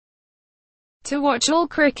To watch all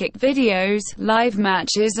cricket videos, live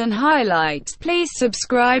matches and highlights, please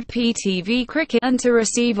subscribe PTV Cricket, and to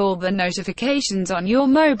receive all the notifications on your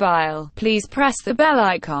mobile, please press the bell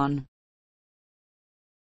icon.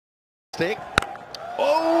 Stick.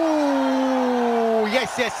 Oh,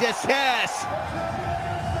 yes.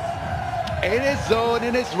 In his zone,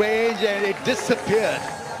 in his range, and it disappeared.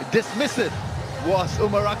 Dismissive was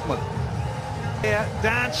Umer Akmal. Yeah,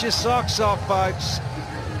 dance your socks off, folks,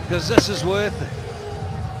 because this is worth it.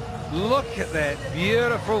 Look at that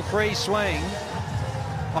beautiful free swing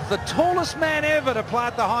of the tallest man ever to play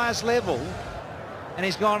at the highest level, and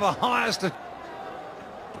he's gone to the highest.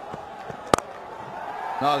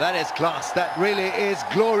 No, that is class. That really is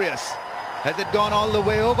glorious. Has it gone all the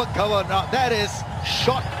way over cover? Now that is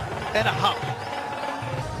shot and a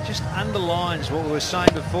half. Just underlines what we were saying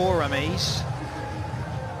before, Ramesh.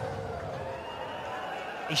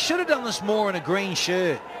 He should have done this more in a green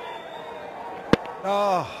shirt.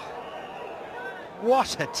 Oh,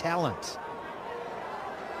 what a talent.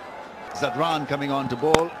 Zadran coming on to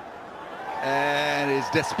bowl and is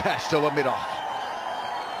dispatched over mid-off.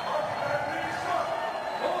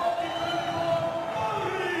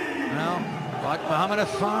 Well, like Muhammad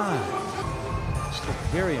Afan, still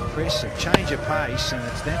very impressive. Change of pace, and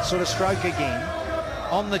it's that sort of stroke again.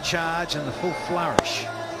 On the charge and the full flourish.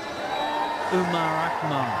 Umer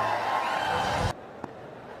Akmal.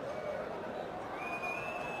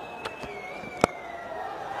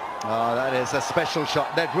 Oh, that is a special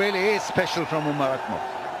shot. That really is special from Umer Akmal.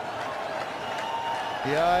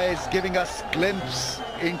 Yeah, he's giving us a glimpse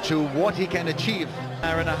into what he can achieve.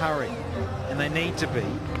 They're in a hurry, and they need to be.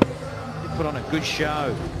 They put on a good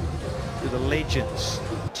show to the legends.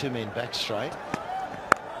 Two men back straight.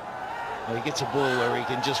 Well, he gets a ball where he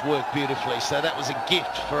can just work beautifully, so that was a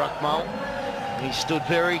gift for Akmal. He stood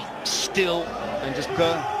very still and just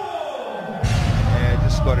go. Yeah,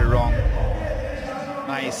 just got it wrong.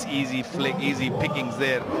 Nice, easy flick, easy pickings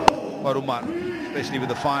there for Umar, especially with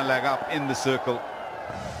the fine leg up in the circle.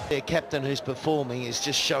 Their captain who's performing is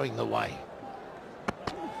just showing the way.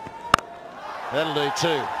 That'll do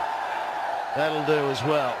too. That'll do as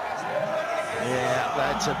well. Yeah,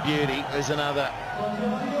 that's a beauty. There's another.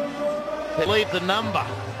 Leave the number.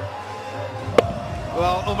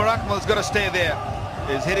 Well, Umer Akmal's got to stay there.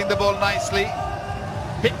 He's hitting the ball nicely.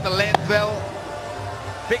 Picked the length well.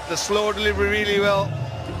 Picked the slow delivery really well.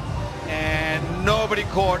 And nobody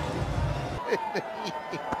caught.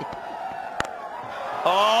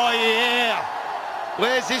 Oh, yeah.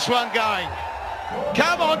 Where's this one going?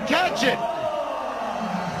 Come on, catch it.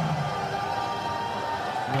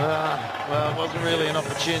 Well, it wasn't really an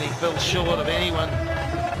opportunity. Fell short of anyone.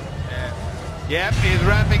 Yep, he's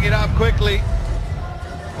ramping it up quickly.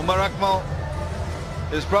 Umer Akmal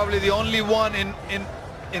is probably the only one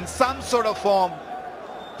in some sort of form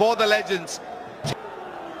for the legends. The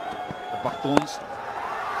Pakhtoons.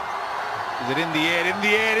 Is it in the air, in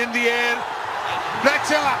the air, in the air?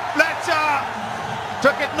 Fletcher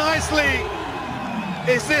took it nicely.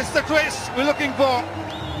 Is this the twist we're looking for?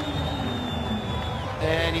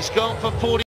 And he's gone for 40.